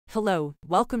Hello,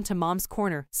 welcome to Mom's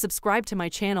Corner. Subscribe to my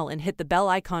channel and hit the bell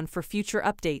icon for future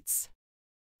updates.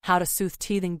 How to soothe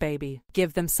teething baby.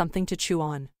 Give them something to chew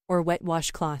on, or wet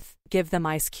washcloth. Give them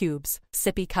ice cubes,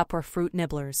 sippy cup or fruit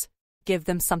nibblers. Give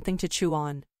them something to chew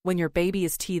on. When your baby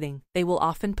is teething, they will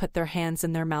often put their hands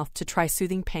in their mouth to try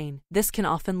soothing pain. This can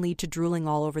often lead to drooling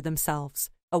all over themselves.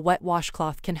 A wet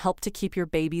washcloth can help to keep your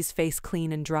baby's face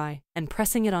clean and dry, and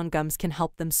pressing it on gums can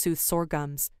help them soothe sore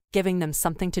gums. Giving them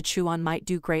something to chew on might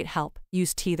do great help.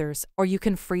 Use teethers, or you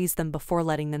can freeze them before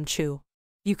letting them chew.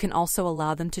 You can also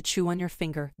allow them to chew on your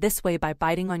finger. This way, by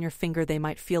biting on your finger, they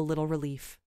might feel little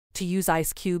relief. To use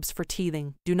ice cubes for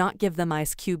teething, do not give them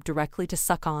ice cube directly to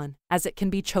suck on, as it can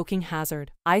be choking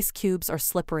hazard. Ice cubes are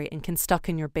slippery and can stuck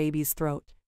in your baby's throat.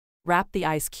 Wrap the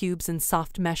ice cubes in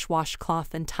soft mesh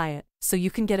washcloth and tie it, so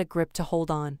you can get a grip to hold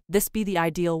on. This be the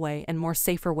ideal way and more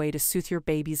safer way to soothe your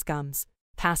baby's gums.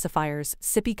 Pacifiers,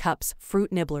 sippy cups,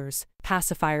 fruit nibblers.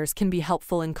 Pacifiers can be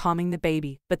helpful in calming the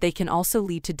baby, but they can also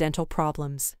lead to dental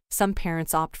problems. Some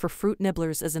parents opt for fruit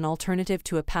nibblers as an alternative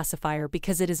to a pacifier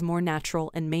because it is more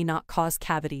natural and may not cause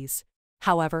cavities.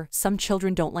 However, some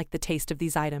children don't like the taste of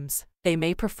these items. They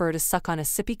may prefer to suck on a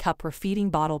sippy cup or feeding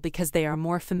bottle because they are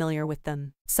more familiar with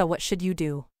them. So what should you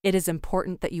do? It is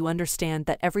important that you understand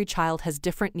that every child has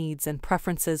different needs and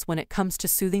preferences when it comes to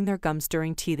soothing their gums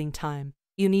during teething time.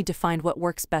 You need to find what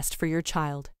works best for your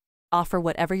child. Offer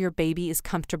whatever your baby is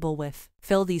comfortable with.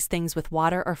 Fill these things with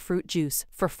water or fruit juice,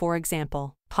 for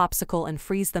example, popsicle, and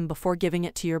freeze them before giving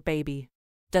it to your baby.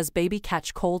 Does baby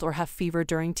catch cold or have fever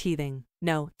during teething?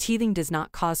 No, teething does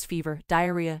not cause fever,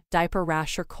 diarrhea, diaper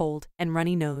rash or cold, and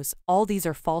runny nose. All these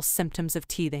are false symptoms of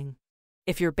teething.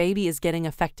 If your baby is getting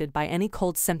affected by any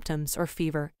cold symptoms or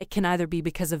fever, it can either be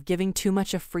because of giving too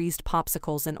much of freezed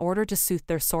popsicles in order to soothe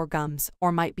their sore gums,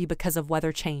 or might be because of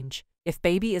weather change. If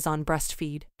baby is on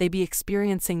breastfeed, they be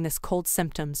experiencing this cold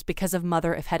symptoms because of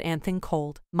mother if had anything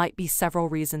cold. Might be several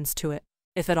reasons to it.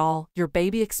 If at all, your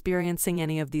baby experiencing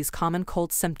any of these common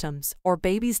cold symptoms, or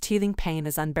baby's teething pain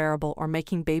is unbearable or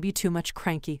making baby too much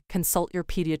cranky, consult your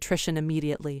pediatrician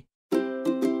immediately.